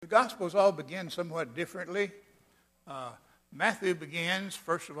Gospels all begin somewhat differently. Matthew begins,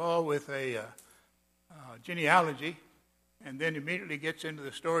 first of all, with a genealogy, and then immediately gets into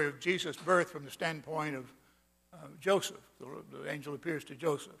the story of Jesus' birth from the standpoint of Joseph. The angel appears to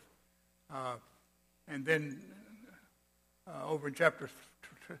Joseph. And then over in chapter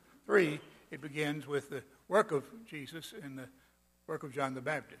 3, it begins with the work of Jesus and the work of John the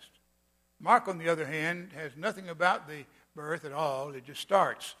Baptist. Mark, on the other hand, has nothing about the birth at all. It just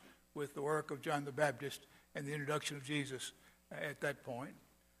starts with the work of John the Baptist and the introduction of Jesus at that point.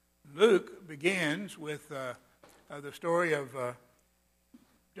 Luke begins with the story of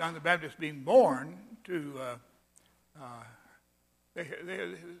John the Baptist being born to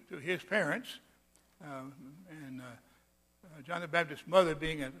his parents, and John the Baptist's mother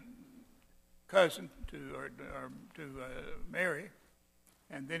being a cousin to Mary,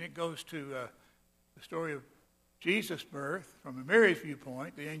 and then it goes to the story of Jesus' birth from Mary's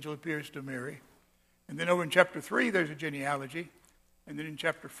viewpoint. The angel appears to Mary, and then over in chapter 3 there's a genealogy, and then in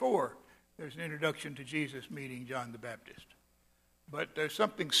chapter 4 there's an introduction to Jesus meeting John the Baptist. But there's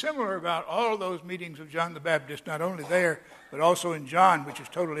something similar about all those meetings of John the Baptist, not only there, but also in John, which is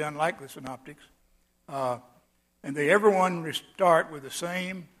totally unlike the synoptics. And they everyone start with the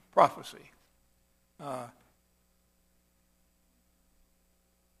same prophecy.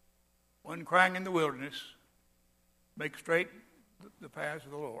 One crying in the wilderness, make straight the paths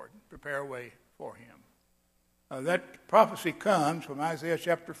of the Lord, prepare a way for him. That prophecy comes from Isaiah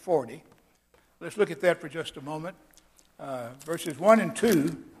chapter 40. Let's look at that for just a moment. Verses 1 and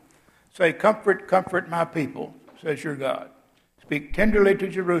 2 say, "Comfort, comfort my people, says your God. Speak tenderly to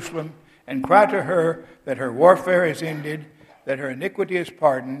Jerusalem and cry to her that her warfare is ended, that her iniquity is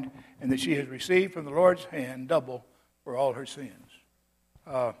pardoned, and that she has received from the Lord's hand double for all her sins."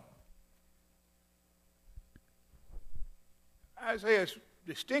 Isaiah is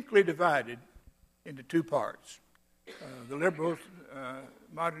distinctly divided into two parts. The liberals,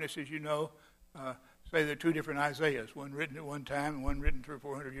 modernists, as you know, say there are two different Isaiahs, one written at one time and one written 300 or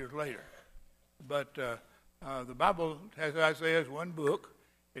 400 years later. But the Bible has Isaiah as one book.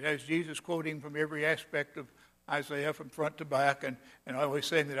 It has Jesus quoting from every aspect of Isaiah from front to back, and always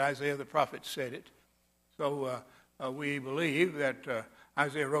saying that Isaiah the prophet said it. So we believe that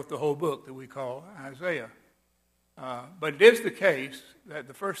Isaiah wrote the whole book that we call Isaiah. But it is the case that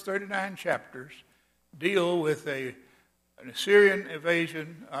the first 39 chapters deal with an Assyrian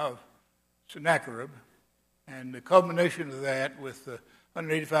invasion of Sennacherib, and the culmination of that with the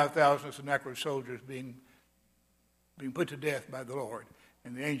 185,000 of Sennacherib's soldiers being put to death by the Lord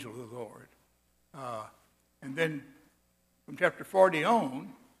and the angel of the Lord. And then from chapter 40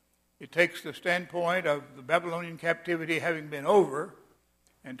 on, it takes the standpoint of the Babylonian captivity having been over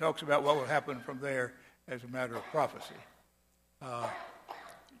and talks about what will happen from there as a matter of prophecy.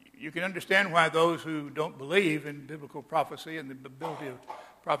 You can understand why those who don't believe in biblical prophecy and the ability of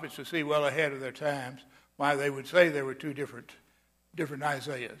prophets to see well ahead of their times, why they would say there were two different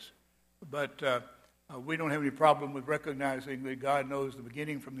Isaiahs. But we don't have any problem with recognizing that God knows the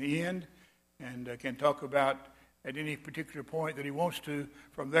beginning from the end and can talk about at any particular point that he wants to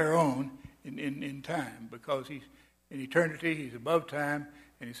from there on in time, because he's in eternity, he's above time,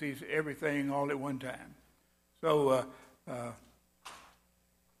 and he sees everything all at one time. So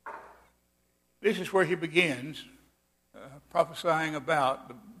this is where he begins prophesying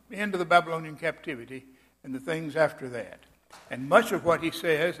about the end of the Babylonian captivity and the things after that. And much of what he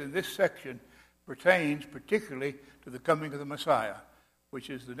says in this section pertains particularly to the coming of the Messiah, which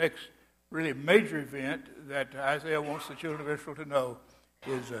is the next really major event that Isaiah wants the children of Israel to know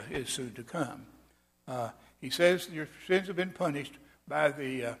is soon to come. He says your sins have been punished by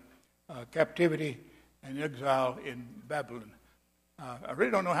the captivity and exile in Babylon. I really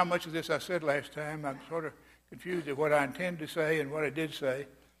don't know how much of this I said last time. I'm sort of confused at what I intend to say and what I did say.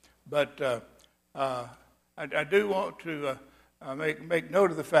 But I do want to make note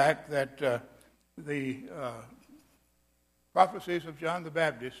of the fact that the prophecies of John the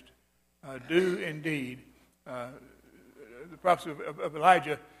Baptist do indeed, the prophecy of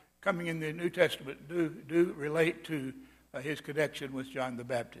Elijah coming in the New Testament do relate to his connection with John the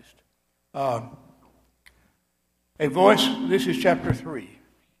Baptist. A voice, this is chapter 3,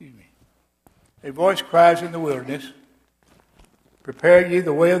 A voice cries in the wilderness, prepare ye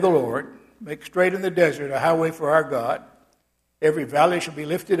the way of the Lord, make straight in the desert a highway for our God. Every valley shall be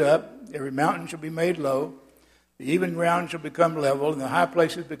lifted up, every mountain shall be made low, the even ground shall become level, and the high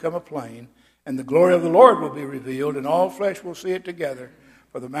places become a plain, and the glory of the Lord will be revealed, and all flesh will see it together,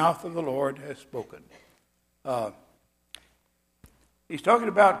 for the mouth of the Lord has spoken. He's talking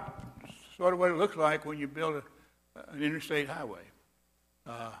about sort of what it looks like when you build an interstate highway.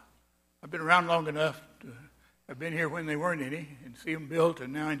 I've been around long enough to have been here when they weren't any and see them built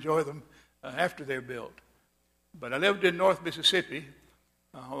and now enjoy them after they're built. But I lived in North Mississippi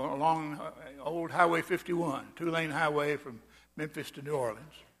along old Highway 51, two-lane highway from Memphis to New Orleans.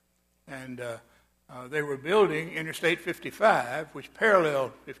 And they were building Interstate 55, which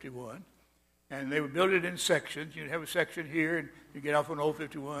paralleled 51. And they would build it in sections. You'd have a section here, and you get off on old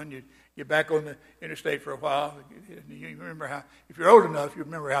 51. You'd get back on the interstate for a while. You remember how, if you're old enough, you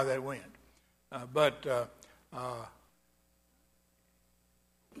remember how that went. But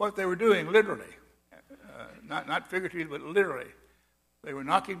what they were doing, literally, not figuratively, but literally, they were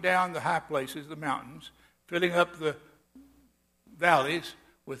knocking down the high places, the mountains, filling up the valleys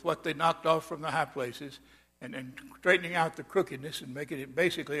with what they knocked off from the high places, and straightening out the crookedness and making it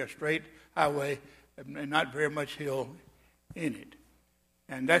basically a straight highway and not very much hill in it.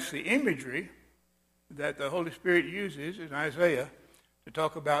 And that's the imagery that the Holy Spirit uses in Isaiah to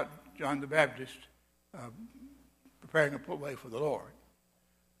talk about John the Baptist preparing a way for the Lord.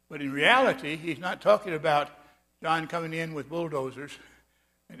 But in reality, he's not talking about John coming in with bulldozers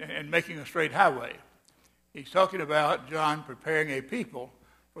and making a straight highway. He's talking about John preparing a people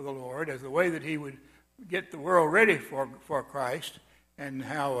for the Lord as the way that he would get the world ready for Christ, and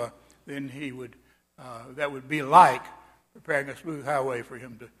how then he would that would be like preparing a smooth highway for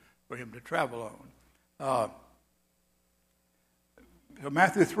him to travel on. So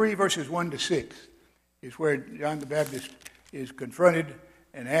Matthew 3 verses 1 to 6 is where John the Baptist is confronted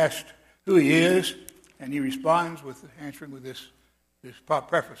and asked who he is, and he responds with answering with this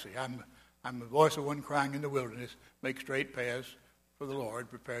prophecy: I'm the voice of one crying in the wilderness, make straight paths for the Lord,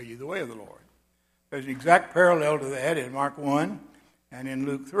 prepare you the way of the Lord. There's an exact parallel to that in Mark 1 and in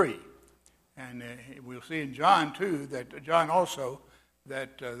Luke 3. And we'll see in John, too, that John also,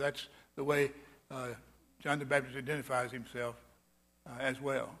 that's the way John the Baptist identifies himself as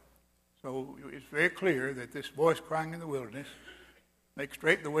well. So it's very clear that this voice crying in the wilderness, make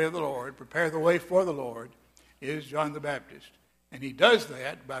straight the way of the Lord, prepare the way for the Lord, is John the Baptist. And he does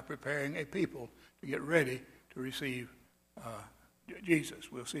that by preparing a people to get ready to receive Jesus.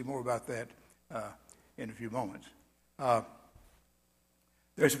 We'll see more about that in a few moments.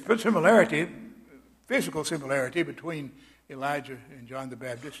 There's a similarity, physical similarity, between Elijah and John the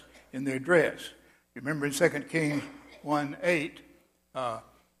Baptist in their dress. You remember in 2 Kings 1:8,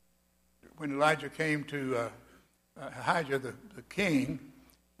 when Elijah came to Ahijah, the king,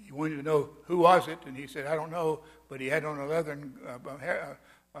 he wanted to know who was it, and he said, I don't know, but he had on a leathern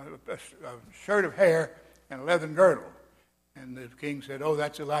a shirt of hair and a leathern girdle. And the king said, oh,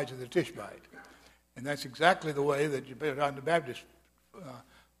 that's Elijah the Tishbite. And that's exactly the way that John the Baptist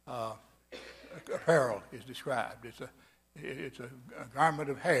apparel is described. It's a garment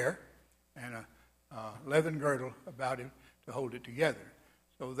of hair and a leathern girdle about him to hold it together.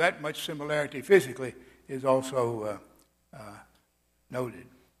 So that much similarity physically is also noted.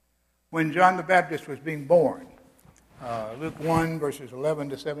 When John the Baptist was being born, Luke 1, verses 11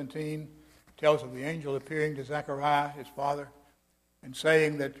 to 17, tells of the angel appearing to Zechariah, his father, and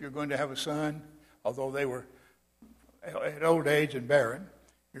saying that you're going to have a son, although they were at old age and barren.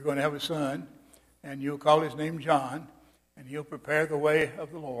 You're going to have a son, and you'll call his name John, and he'll prepare the way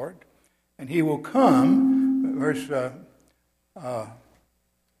of the Lord. And he will come, verse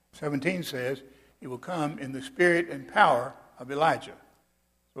 17 says, he will come in the spirit and power of Elijah.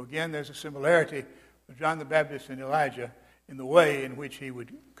 So again, there's a similarity of John the Baptist and Elijah in the way in which he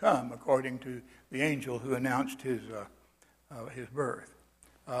would come, according to the angel who announced his birth.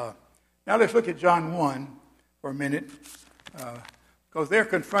 Now let's look at John 1 for a minute, because they're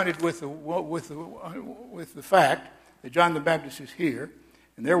confronted with the fact that John the Baptist is here,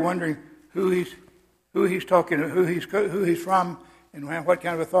 and they're wondering who he's talking, who he's from, and what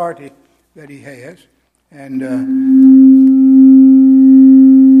kind of authority that he has, and.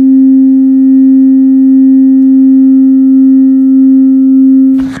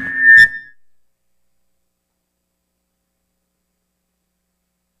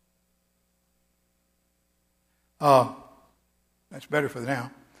 That's better for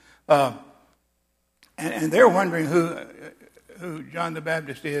now. And they're wondering who John the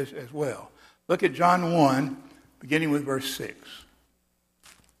Baptist is as well. Look at John 1, beginning with verse 6.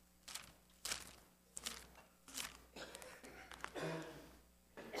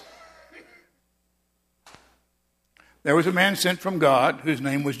 There was a man sent from God whose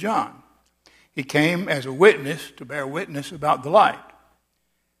name was John. He came as a witness to bear witness about the light,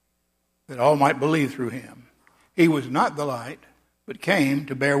 that all might believe through him. He was not the light, but came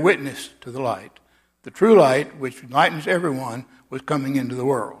to bear witness to the light. The true light, which enlightens everyone, was coming into the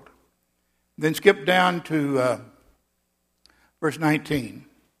world. Then skip down to verse 19.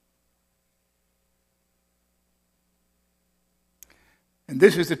 And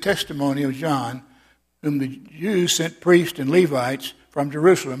this is the testimony of John, whom the Jews sent priests and Levites from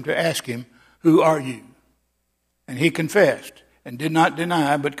Jerusalem to ask him, "Who are you?" And he confessed, and did not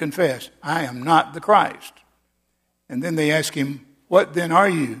deny, but confessed, "I am not the Christ." And then they asked him, "What then are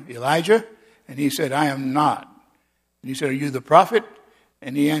you, Elijah?" And he said, "I am not." And he said, "Are you the prophet?"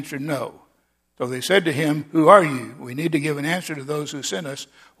 And he answered, "No." So they said to him, "Who are you? We need to give an answer to those who sent us.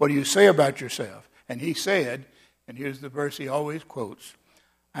 What do you say about yourself?" And he said, and here's the verse he always quotes,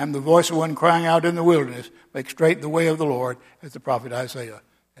 "I am the voice of one crying out in the wilderness, make straight the way of the Lord," as the prophet Isaiah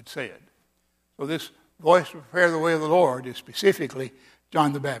had said. So this voice to prepare the way of the Lord is specifically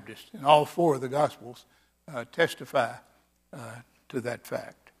John the Baptist. And all four of the Gospels testify to that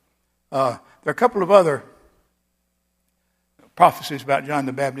fact. There are a couple of other prophecies about John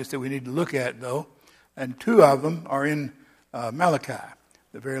the Baptist that we need to look at, though. And two of them are in Malachi,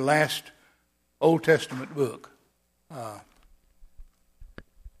 the very last Old Testament book.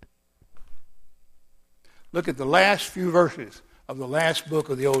 Look at the last few verses of the last book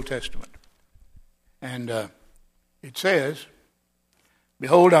of the Old Testament. And it says,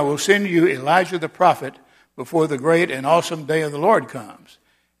 "Behold, I will send you Elijah the prophet before the great and awesome day of the Lord comes.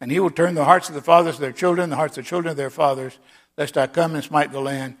 And he will turn the hearts of the fathers to their children, the hearts of the children of their fathers, lest I come and smite the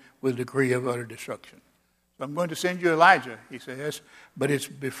land with a decree of utter destruction." So I'm going to send you Elijah, he says, but it's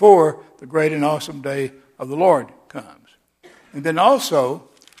before the great and awesome day of the Lord comes. And then also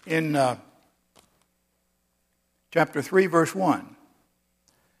in chapter 3, verse 1,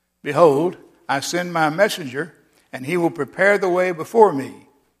 "Behold, I send my messenger, and he will prepare the way before me.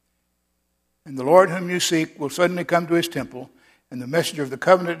 And the Lord whom you seek will suddenly come to his temple, and the messenger of the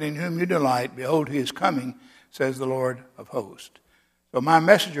covenant in whom you delight, behold, he is coming, says the Lord of hosts." So my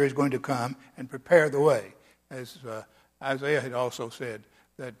messenger is going to come and prepare the way, as Isaiah had also said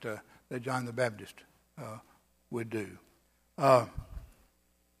that John the Baptist would do. Now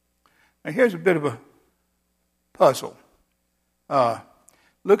here's a bit of a puzzle.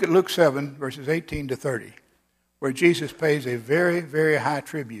 Look at Luke 7, verses 18 to 30, where Jesus pays a very, very high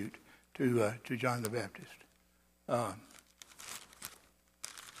tribute to John the Baptist.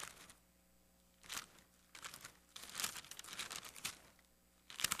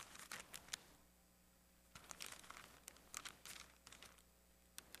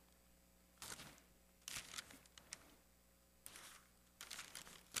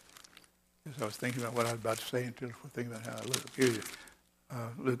 I was thinking about what I was about to say until I was thinking about how I look. Here's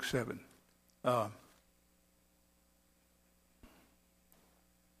Luke 7.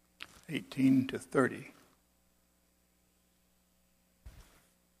 18 to 30.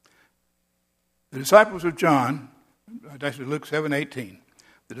 The disciples of John, that's Luke 7:18.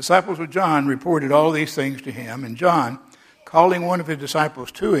 The disciples of John reported all these things to him, and John, calling one of his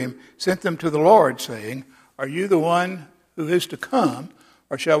disciples to him, sent them to the Lord, saying, "Are you the one who is to come,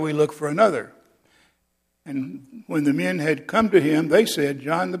 or shall we look for another?" And when the men had come to him, they said,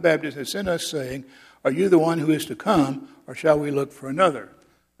 "John the Baptist has sent us, saying, Are you the one who is to come, or shall we look for another?"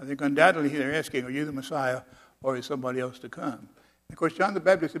 I think undoubtedly they're asking, "Are you the Messiah, or is somebody else to come?" And of course, John the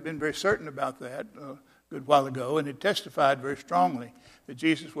Baptist had been very certain about that a good while ago, and had testified very strongly that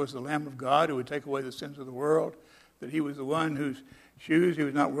Jesus was the Lamb of God who would take away the sins of the world, that he was the one whose shoes he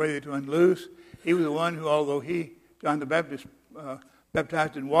was not worthy to unloose. He was the one who, although John the Baptist,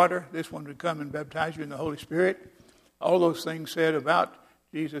 baptized in water, this one would come and baptize you in the Holy Spirit. All those things said about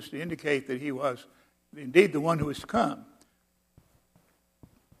Jesus to indicate that he was indeed the one who was to come.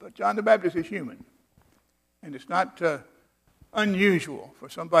 But John the Baptist is human. And it's not unusual for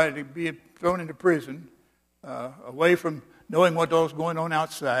somebody to be thrown into prison, away from knowing what was going on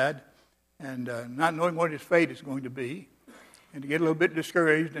outside, and not knowing what his fate is going to be, and to get a little bit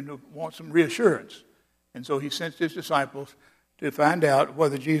discouraged and to want some reassurance. And so he sends his disciples to find out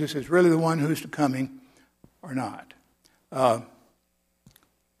whether Jesus is really the one who's coming or not. And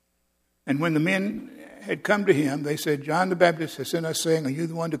when the men had come to him, they said, "John the Baptist has sent us, saying, Are you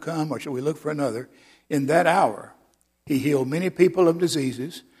the one to come, or shall we look for another?" In that hour he healed many people of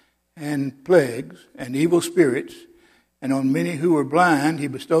diseases and plagues and evil spirits, and on many who were blind he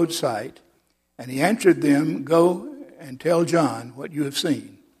bestowed sight. And he answered them, "Go and tell John what you have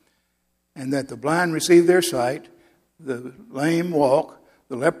seen, and that the blind receive their sight, the lame walk,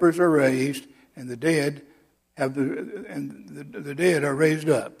 the lepers are raised, and the dead the dead are raised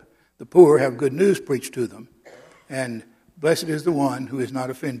up. The poor have good news preached to them, and blessed is the one who is not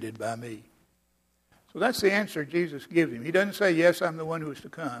offended by me." So that's the answer Jesus gives him. He doesn't say, "Yes, I'm the one who is to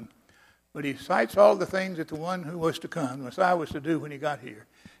come," but he cites all the things that the one who was to come, the Messiah, was to do when he got here,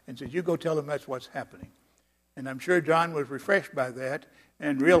 and says, "You go tell them that's what's happening." And I'm sure John was refreshed by that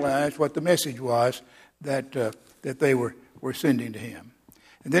and realized what the message was that they were sending to him.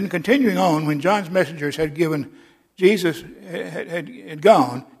 And then continuing on, when John's messengers had given Jesus had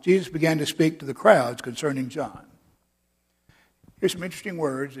gone, Jesus began to speak to the crowds concerning John. Here's some interesting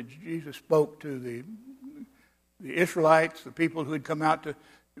words that Jesus spoke to the Israelites, the people who had come out to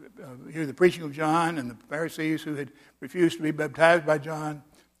hear the preaching of John, and the Pharisees who had refused to be baptized by John,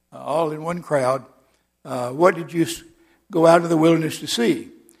 all in one crowd. What did you go out of the wilderness to see?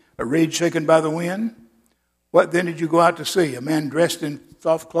 A reed shaken by the wind? What then did you go out to see? A man dressed in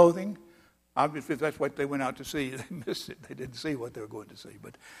soft clothing? Obviously, that's what they went out to see. They missed it. They didn't see what they were going to see.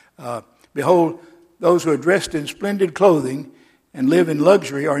 But behold, those who are dressed in splendid clothing and live in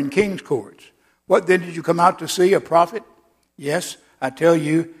luxury are in king's courts. What then did you come out to see? A prophet? Yes, I tell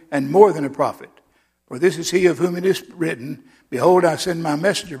you, and more than a prophet. For this is he of whom it is written, behold, I send my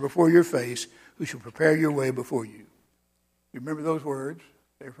messenger before your face, who shall prepare your way before you. You remember those words?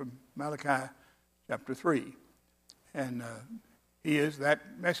 They're from Malachi chapter 3. And he is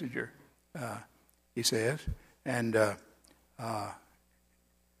that messenger, he says. And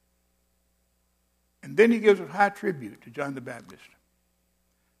then he gives a high tribute to John the Baptist.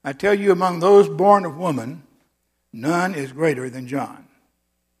 I tell you, among those born of woman, none is greater than John.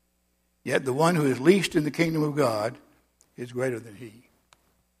 Yet the one who is least in the kingdom of God is greater than he.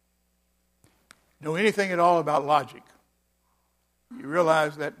 Know anything at all about logic? You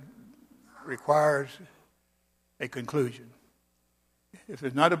realize that requires a conclusion. If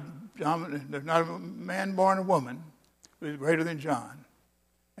there's not a man born of woman who is greater than John,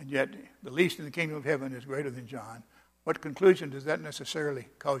 and yet the least in the kingdom of heaven is greater than John, what conclusion does that necessarily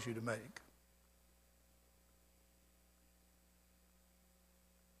cause you to make?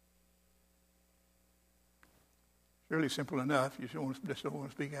 It's really simple enough. You just don't want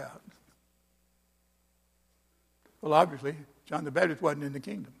to speak out. Well, obviously, John the Baptist wasn't in the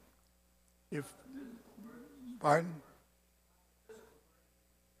kingdom. Pardon?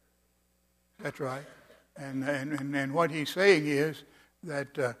 That's right. And what he's saying is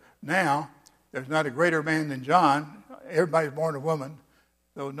that now there's not a greater man than John. Everybody's born of woman,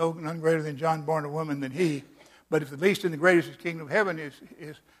 so none greater than John born of woman than he. But if the least in the greatest kingdom of heaven is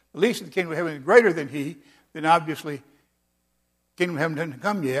the least in the kingdom of heaven is greater than he, then obviously the kingdom of heaven doesn't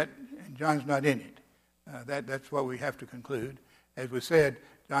come yet, and John's not in it. That's what we have to conclude. As we said,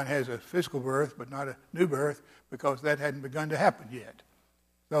 John has a physical birth, but not a new birth, because that hadn't begun to happen yet.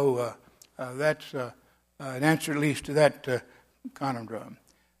 So that's an answer at least to that conundrum.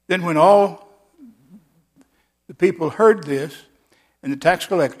 Then when all the people heard this, and the tax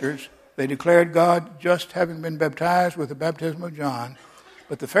collectors, they declared God just, having been baptized with the baptism of John.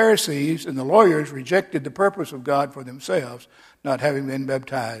 But the Pharisees and the lawyers rejected the purpose of God for themselves, not having been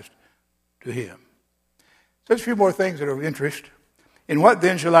baptized to him. So there's a few more things that are of interest. In what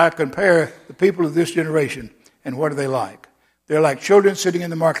then shall I compare the people of this generation, and what are they like? They're like children sitting in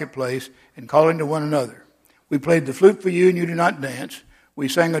the marketplace and calling to one another. We played the flute for you, and you did not dance. We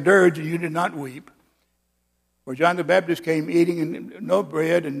sang a dirge, and you did not weep. For John the Baptist came eating no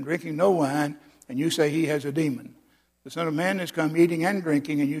bread and drinking no wine, and you say he has a demon. The Son of Man has come eating and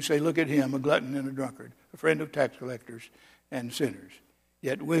drinking, and you say, look at him, a glutton and a drunkard, a friend of tax collectors and sinners.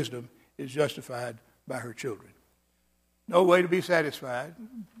 Yet wisdom is justified by her children. No way to be satisfied,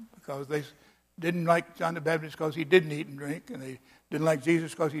 because they didn't like John the Baptist because he didn't eat and drink, and they didn't like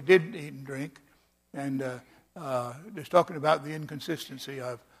Jesus because he did eat and drink. And just talking about the inconsistency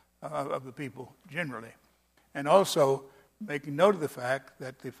of the people generally. And also making note of the fact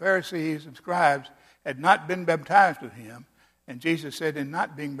that the Pharisees and scribes had not been baptized with him, and Jesus said in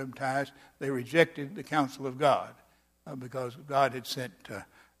not being baptized, they rejected the counsel of God because God had sent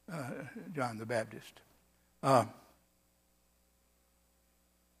John the Baptist.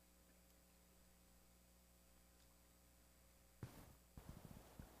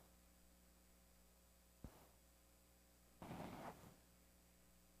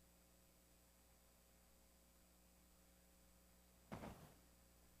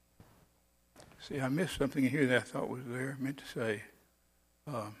 See, I missed something in here that I thought was there, meant to say.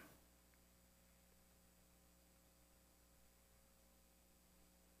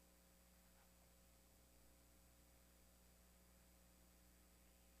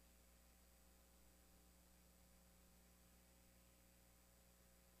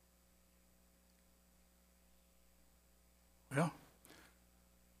 Well,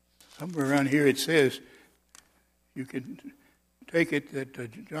 somewhere around here it says you can take it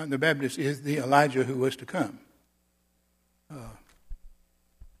that John the Baptist is the Elijah who was to come.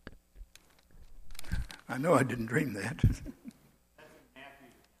 I know I didn't dream that.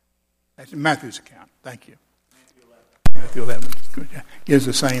 That's in Matthew's account. Thank you. Matthew 11. Gives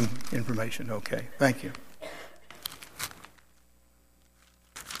the same information. Okay. Thank you.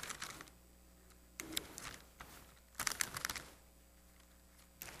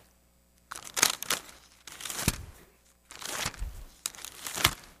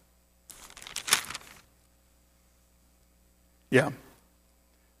 Yeah.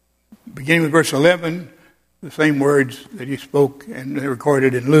 Beginning with verse 11, the same words that he spoke and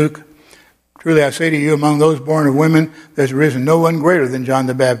recorded in Luke. Truly I say to you, among those born of women, there's arisen no one greater than John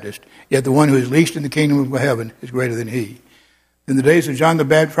the Baptist. Yet the one who is least in the kingdom of heaven is greater than he. In the days of John the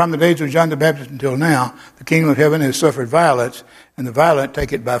Baptist, from the days of John the Baptist until now, the kingdom of heaven has suffered violence, and the violent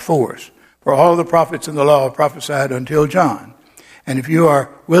take it by force. For all the prophets in the law prophesied until John. And if you are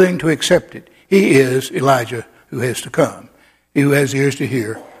willing to accept it, he is Elijah who has to come. He who has ears to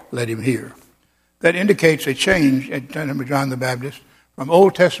hear, let him hear. That indicates a change at the time of John the Baptist from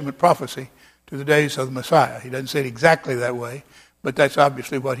Old Testament prophecy to the days of the Messiah. He doesn't say it exactly that way, but that's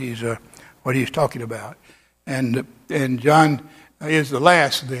obviously what he's talking about. And John is the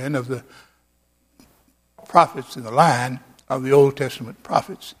last then of the prophets in the line of the Old Testament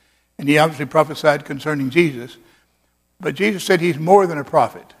prophets. And he obviously prophesied concerning Jesus. But Jesus said he's more than a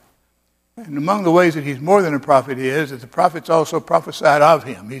prophet. And among the ways that he's more than a prophet is that the prophets also prophesied of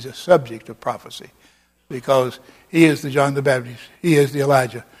him. He's a subject of prophecy because he is the John the Baptist. He is the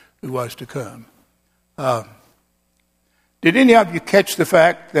Elijah who was to come. Did any of you catch the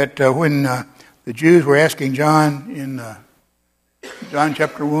fact that when the Jews were asking John in John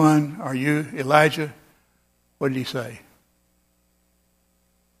chapter 1, are you Elijah? What did he say?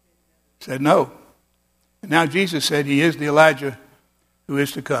 He said no. And now Jesus said he is the Elijah who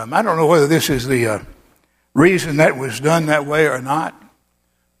is to come. I don't know whether this is the reason that was done that way or not,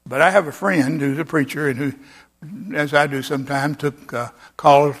 but I have a friend who's a preacher and who, as I do sometimes, took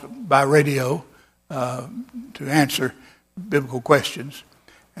calls by radio to answer biblical questions.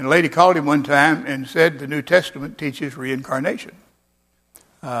 And a lady called him one time and said the New Testament teaches reincarnation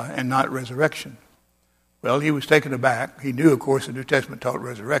and not resurrection. Well, he was taken aback. He knew, of course, the New Testament taught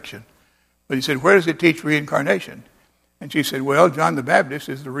resurrection. But he said, where does it teach reincarnation? And she said, well, John the Baptist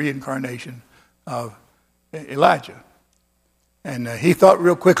is the reincarnation of Elijah. And he thought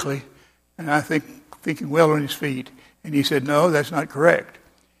real quickly, and I think thinking well on his feet, and he said, no, that's not correct.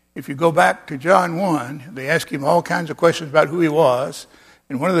 If you go back to John 1, they asked him all kinds of questions about who he was,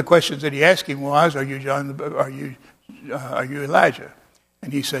 and one of the questions that he asked him was, are you Elijah?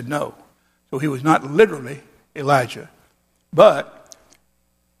 And he said no. So he was not literally Elijah. But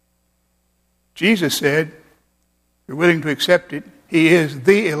Jesus said, if you're willing to accept it, he is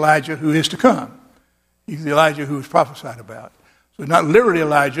the Elijah who is to come. He's the Elijah who was prophesied about. So not literally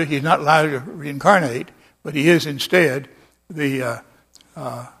Elijah, he's not Elijah reincarnate, but he is instead the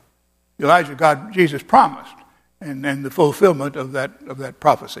Elijah Jesus promised, and the fulfillment of that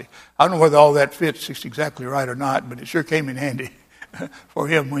prophecy. I don't know whether all that fits just exactly right or not, but it sure came in handy for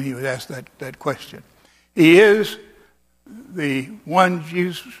him when he was asked that question. He is the one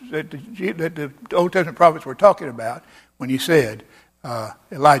Jesus that the Old Testament prophets were talking about when he said,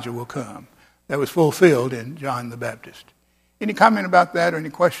 Elijah will come. That was fulfilled in John the Baptist. Any comment about that or any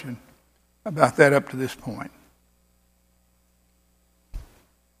question about that up to this point?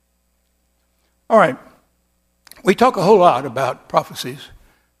 All right. We talk a whole lot about prophecies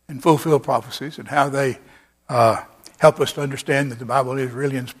and fulfilled prophecies and how they help us to understand that the Bible is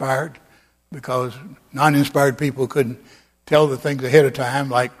really inspired, because non-inspired people couldn't tell the things ahead of time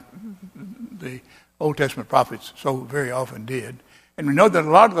like the Old Testament prophets so very often did. And we know that a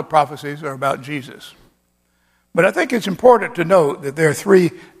lot of the prophecies are about Jesus. But I think it's important to note that there are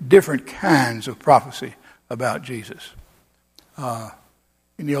three different kinds of prophecy about Jesus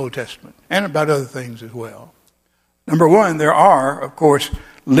in the Old Testament, and about other things as well. Number one, there are, of course,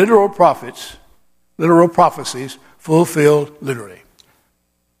 literal prophecies fulfilled literally.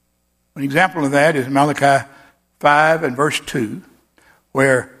 An example of that is Malachi 5 and verse 2,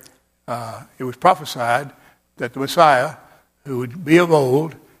 where it was prophesied that the Messiah, who would be of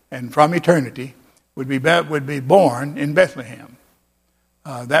old and from eternity, would be born in Bethlehem.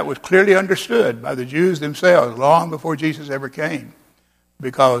 That was clearly understood by the Jews themselves long before Jesus ever came,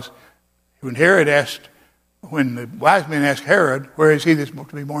 because when the wise men asked Herod, where is he that's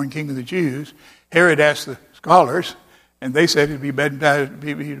to be born king of the Jews, Herod asked the scholars, and they said he'd be born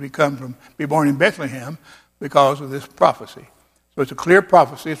in Bethlehem because of this prophecy. So it's a clear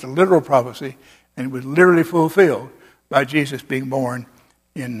prophecy, it's a literal prophecy, and it was literally fulfilled by Jesus being born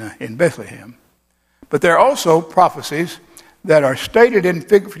in Bethlehem. But there are also prophecies that are stated in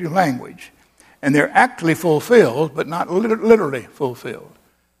figurative language, and they're actually fulfilled, but not literally fulfilled.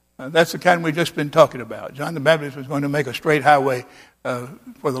 That's the kind we've just been talking about. John the Baptist was going to make a straight highway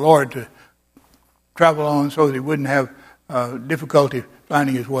for the Lord to travel on so that he wouldn't have difficulty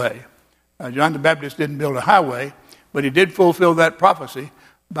finding his way. John the Baptist didn't build a highway, but he did fulfill that prophecy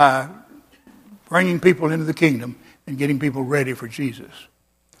by bringing people into the kingdom and getting people ready for Jesus.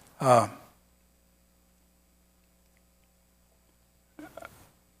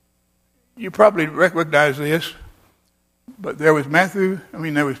 you probably recognize this, but there was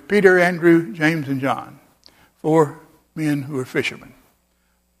Peter, Andrew, James, and John, 4 men who were fishermen.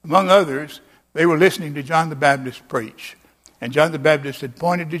 Among others, they were listening to John the Baptist preach. And John the Baptist had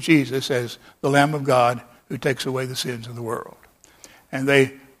pointed to Jesus as the Lamb of God who takes away the sins of the world. And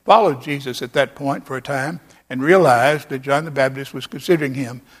they followed Jesus at that point for a time and realized that John the Baptist was considering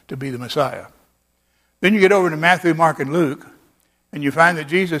him to be the Messiah. Then you get over to Matthew, Mark, and Luke, and you find that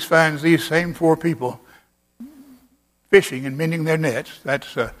Jesus finds these same 4 people fishing and mending their nets.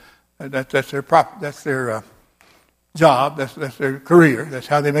 That's their job. That's their career. That's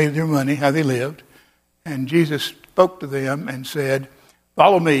how they made their money, how they lived. And Jesus spoke to them and said,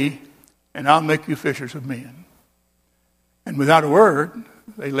 "Follow me, and I'll make you fishers of men." And without a word,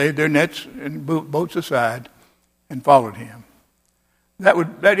 they laid their nets and boats aside and followed him.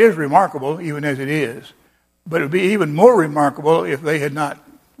 That is remarkable, even as it is. But it would be even more remarkable if they had not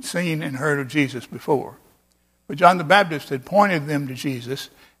seen and heard of Jesus before. But John the Baptist had pointed them to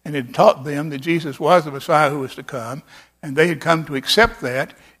Jesus and had taught them that Jesus was the Messiah who was to come, and they had come to accept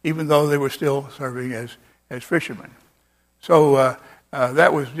that, even though they were still serving as fishermen. So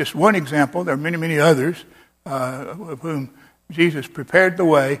that was just one example. There are many, many others of whom Jesus prepared the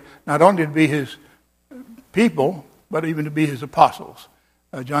way, not only to be his people, but even to be his apostles.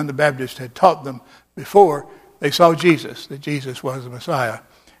 John the Baptist had taught them before they saw Jesus, that Jesus was the Messiah.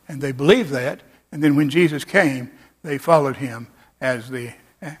 And they believed that, and then when Jesus came, they followed him as the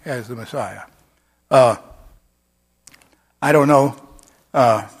Messiah. I don't know.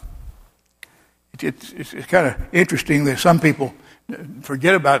 It's kind of interesting that some people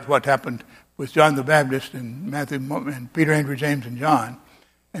forget about what happened with John the Baptist and Matthew and Peter, Andrew, James, and John,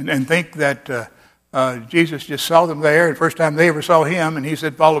 and think that Jesus just saw them there. And the first time they ever saw him, and he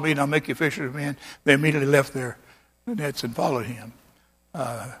said, "Follow me, and I'll make you fishers of men," they immediately left their nets and followed him.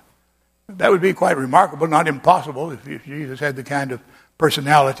 That would be quite remarkable, not impossible, if Jesus had the kind of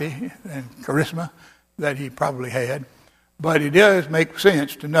personality and charisma that he probably had. But it does make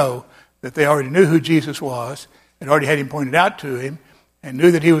sense to know that they already knew who Jesus was, and already had him pointed out to him, and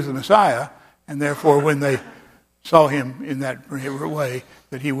knew that he was the Messiah, and therefore when they saw him in that way,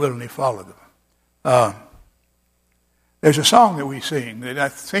 that he willingly followed them. There's a song that we sing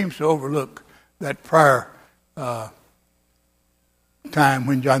that seems to overlook that prior time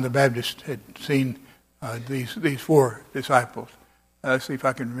when John the Baptist had seen these 4 disciples. Let's see if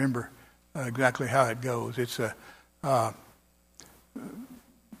I can remember exactly how it goes. It's the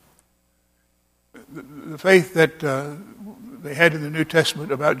faith that they had in the New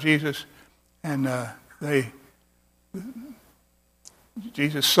Testament about Jesus, and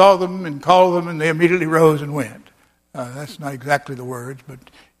Jesus saw them and called them, and they immediately rose and went. That's not exactly the words, but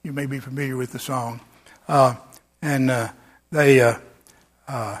you may be familiar with the song. They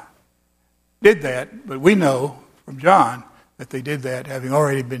did that, but we know from John that they did that having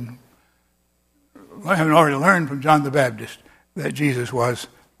already learned from John the Baptist that Jesus was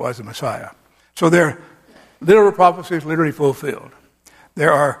the Messiah. So there are literal prophecies literally fulfilled.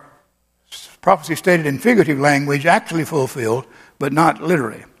 There are prophecies stated in figurative language actually fulfilled, but not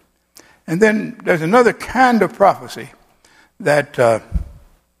literally. And then there's another kind of prophecy that is a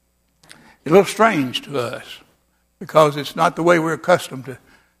little strange to us, because it's not the way we're accustomed to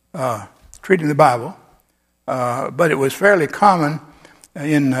treating the Bible. But it was fairly common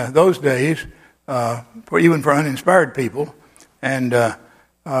in those days, even for uninspired people, and it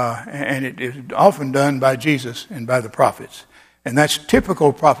is often done by Jesus and by the prophets. And that's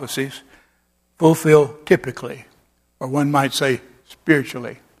typical prophecies fulfilled typically, or one might say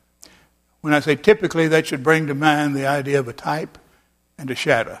spiritually. When I say typically, that should bring to mind the idea of a type and a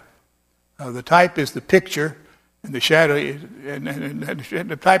shadow. The type is the picture, and the shadow is, and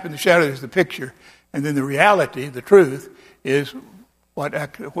the type and the shadow is the picture, and then the reality, the truth, is what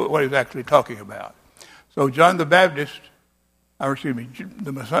is actually talking about. So John the Baptist, John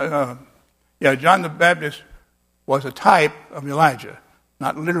the Baptist was a type of Elijah,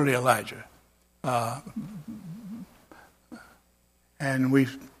 not literally Elijah. And we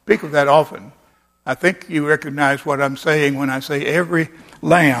speak of that often. I think you recognize what I'm saying when I say every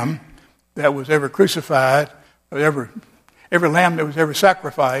lamb that was ever crucified, or every lamb that was ever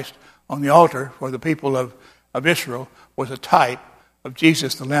sacrificed on the altar for the people of Israel was a type of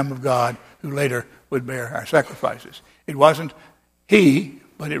Jesus, the Lamb of God, who later would bear our sacrifices. It wasn't he,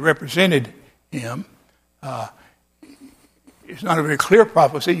 but it represented him. It's not a very clear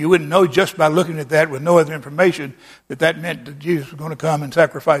prophecy. You wouldn't know just by looking at that with no other information that meant that Jesus was going to come and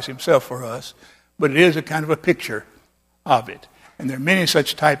sacrifice himself for us. But it is a kind of a picture of it. And there are many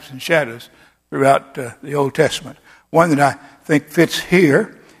such types and shadows throughout the Old Testament. One that I think fits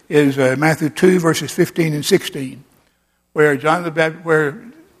here is Matthew 2, verses 15 and 16, where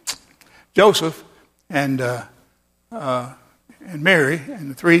Joseph and Mary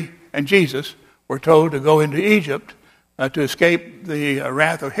and Jesus were told to go into Egypt to escape the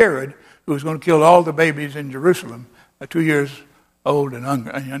wrath of Herod, who was going to kill all the babies in Jerusalem, 2 years old and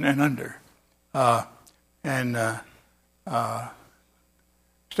under,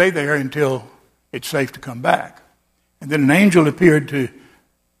 stay there until it's safe to come back. And then an angel appeared to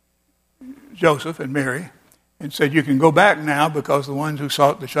Joseph and Mary and said, you can go back now because the ones who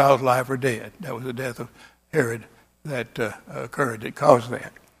sought the child's life are dead. That was the death of Herod that occurred that caused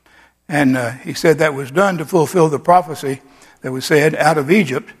that. And he said that was done to fulfill the prophecy that was said, out of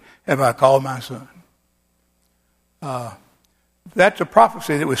Egypt have I called my son. That's a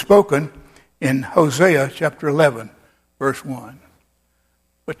prophecy that was spoken in Hosea chapter 11, verse 1.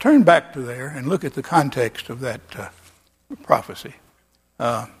 But turn back to there and look at the context of that prophecy.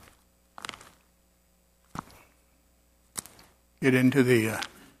 Get into the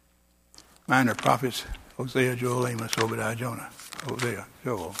minor prophets, Hosea, Joel, Amos, Obadiah, Jonah. Hosea,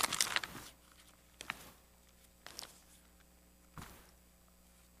 Joel.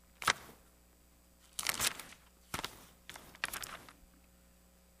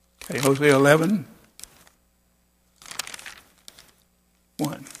 Okay, Hosea 11,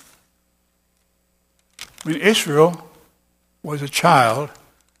 1. When Israel was a child,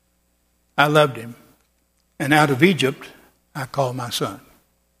 I loved him, and out of Egypt I called my son.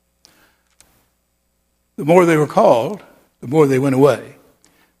 The more they were called, the more they went away.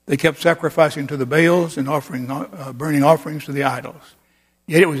 They kept sacrificing to the Baals and burning offerings to the idols.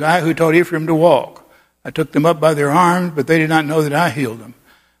 Yet it was I who taught Ephraim to walk. I took them up by their arms, but they did not know that I healed them.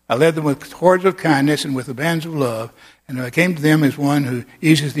 I led them with cords of kindness and with the bands of love, and I came to them as one who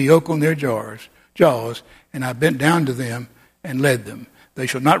eases the yoke on their jaws, and I bent down to them and led them. They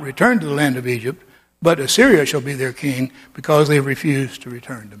shall not return to the land of Egypt, but Assyria shall be their king, because they have refused to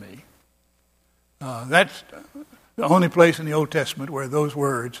return to me. That's the only place in the Old Testament where those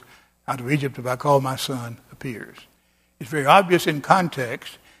words, out of Egypt have I called my son, appears. It's very obvious in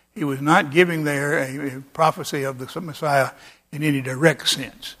context. He was not giving there a prophecy of the Messiah in any direct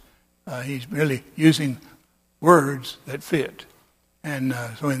sense. He's merely using words that fit. And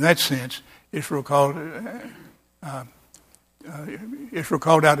so in that sense, Israel called out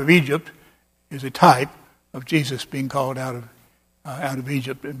of Egypt is a type of Jesus being called out of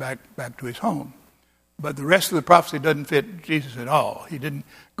Egypt and back to his home. But the rest of the prophecy doesn't fit Jesus at all. He didn't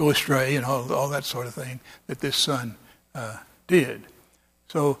go astray and all that sort of thing that this son did.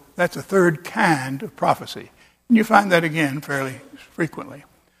 So that's a third kind of prophecy. And you find that again fairly frequently.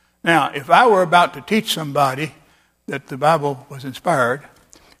 Now, if I were about to teach somebody that the Bible was inspired,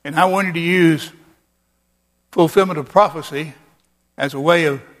 and I wanted to use fulfillment of prophecy as a way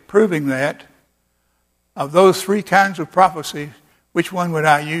of proving that, of those three kinds of prophecies, which one would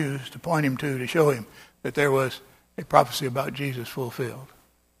I use to point him to show him that there was a prophecy about Jesus fulfilled?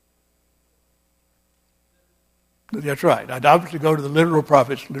 That's right. I'd obviously go to the literal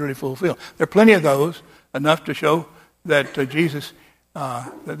prophets, literally fulfilled. There are plenty of those, enough to show that Jesus,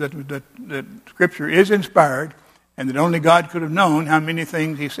 that Scripture is inspired, and that only God could have known how many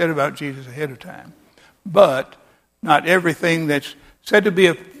things he said about Jesus ahead of time. But not everything that's said to be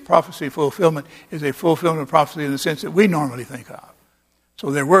a prophecy fulfillment is a fulfillment of prophecy in the sense that we normally think of.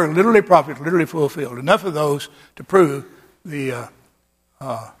 So there were literally prophets, literally fulfilled. Enough of those to prove the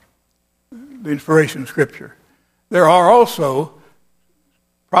inspiration of Scripture. There are also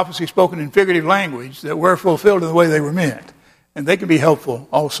prophecies spoken in figurative language that were fulfilled in the way they were meant. And they can be helpful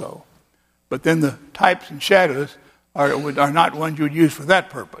also. But then the types and shadows are not ones you would use for that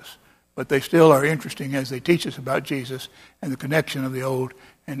purpose. But they still are interesting as they teach us about Jesus and the connection of the old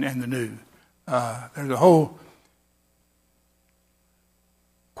and the new. There's a whole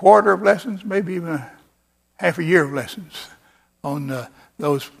quarter of lessons, maybe even half a year of lessons on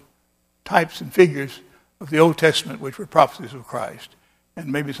those types and figures of the Old Testament which were prophecies of Christ.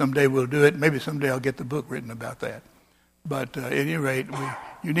 And maybe someday we'll do it. Maybe someday I'll get the book written about that. But at any rate,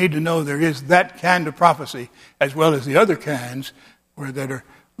 you need to know there is that kind of prophecy as well as the other kinds that are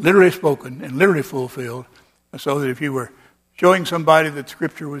literally spoken and literally fulfilled, so that if you were showing somebody that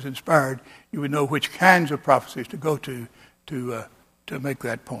Scripture was inspired, you would know which kinds of prophecies to go to make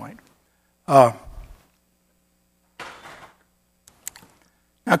that point. Now,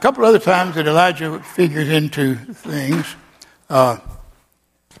 a couple other times that Elijah figures into things.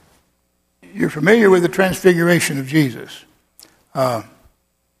 You're familiar with the transfiguration of Jesus.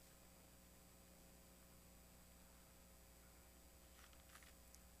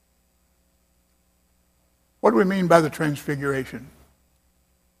 What do we mean by the transfiguration?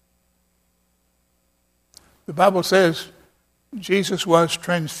 the Bible says Jesus was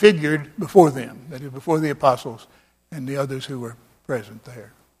transfigured before them, that is, before the apostles and the others who were present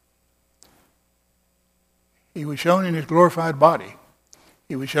there. He was shown in his glorified body.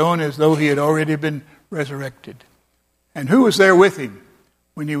 He was shown as though he had already been resurrected. And who was there with him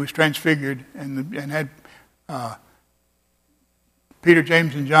when he was transfigured and had Peter,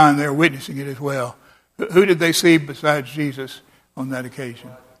 James, and John there witnessing it as well? Who did they see besides Jesus on that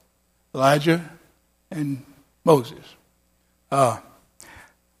occasion? Elijah and Moses.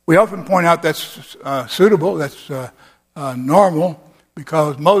 We often point out that's suitable, that's normal,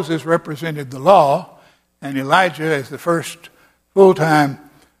 because Moses represented the law, and Elijah, as the first full-time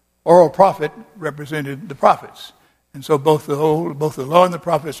oral prophet, represented the prophets. And so both the law and the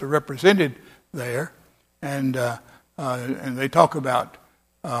prophets are represented there, and they talk about,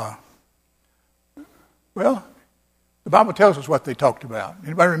 well, the Bible tells us what they talked about.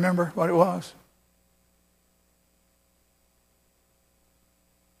 Anybody remember what it was?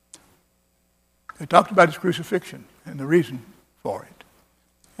 They talked about his crucifixion and the reason for it.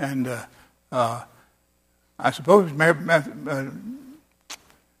 And I suppose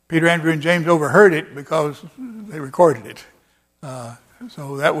Peter, Andrew, and James overheard it because they recorded it.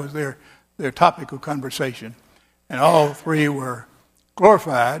 So that was their topic of conversation. And all three were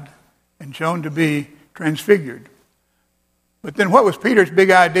glorified and shown to be transfigured. But then what was Peter's big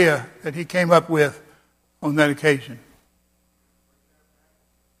idea that he came up with on that occasion?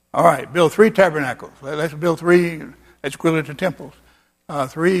 All right, build 3 tabernacles. Let's build 3, that's equivalent to temples.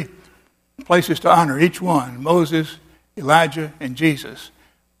 3 places to honor each one, Moses, Elijah, and Jesus.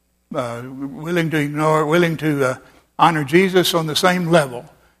 Willing to honor Jesus on the same level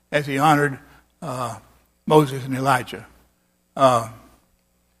as he honored Moses and Elijah.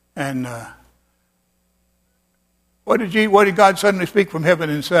 What did God suddenly speak from heaven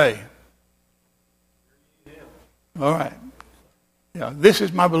and say? All right. Yeah, this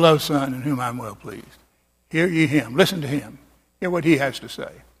is my beloved Son in whom I'm well pleased. Hear ye him. Listen to him. Hear what he has to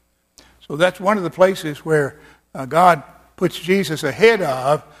say. So that's one of the places where God puts Jesus ahead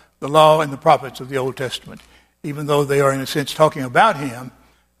of the law and the prophets of the Old Testament. Even though they are, in a sense, talking about him,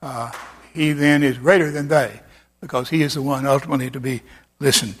 he then is greater than they, because he is the one ultimately to be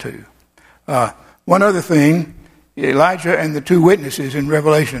listened to. One other thing, Elijah and the 2 witnesses in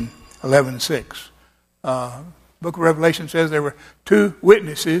Revelation 11:6. Book of Revelation says there were 2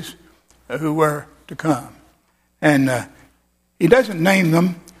 witnesses who were to come. And he doesn't name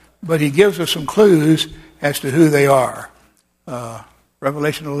them, but he gives us some clues as to who they are.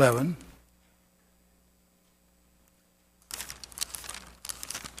 Revelation 11.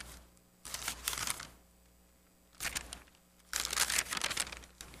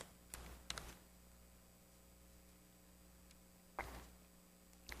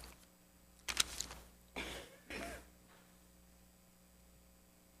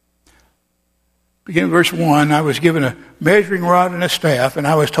 Beginning verse 1, I was given a measuring rod and a staff, and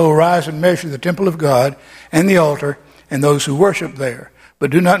I was told, rise and measure the temple of God and the altar and those who worship there. But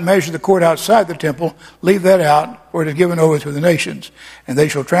do not measure the court outside the temple. Leave that out, for it is given over to the nations. And they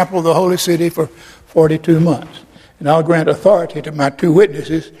shall trample the holy city for 42 months. And I'll grant authority to my 2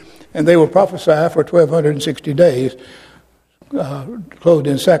 witnesses, and they will prophesy for 1,260 days, clothed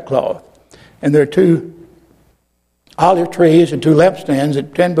in sackcloth. And there are 2 olive trees and 2 lampstands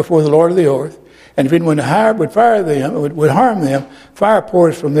that tend before the Lord of the earth. And if anyone would harm them, fire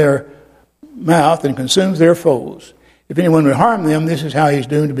pours from their mouth and consumes their foes. If anyone would harm them, this is how he's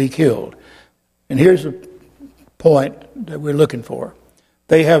doomed to be killed. And here's the point that we're looking for.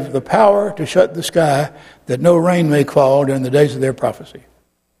 They have the power to shut the sky that no rain may fall during the days of their prophecy.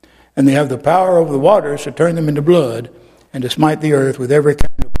 And they have the power over the waters to turn them into blood and to smite the earth with every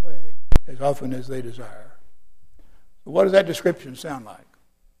kind of plague as often as they desire. So what does that description sound like?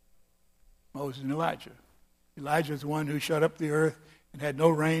 Moses and Elijah. Elijah is the one who shut up the earth and had no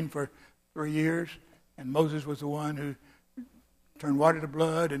rain for 3 years. And Moses was the one who turned water to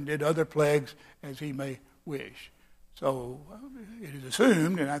blood and did other plagues as he may wish. So it is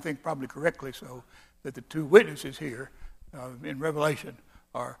assumed, and I think probably correctly so, that the 2 witnesses here in Revelation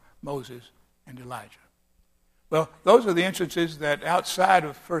are Moses and Elijah. Well, those are the instances that outside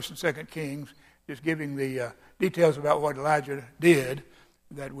of 1st and 2nd Kings, just giving the details about what Elijah did,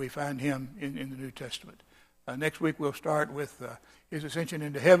 that we find him in the New Testament. Next week we'll start with his ascension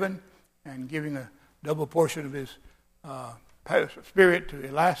into heaven and giving a double portion of his spirit to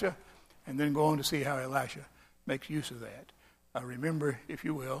Elisha, and then go on to see how Elisha makes use of that. Remember, if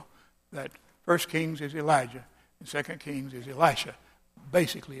you will, that 1st Kings is Elijah and 2nd Kings is Elisha.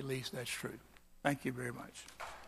 Basically, at least, that's true. Thank you very much.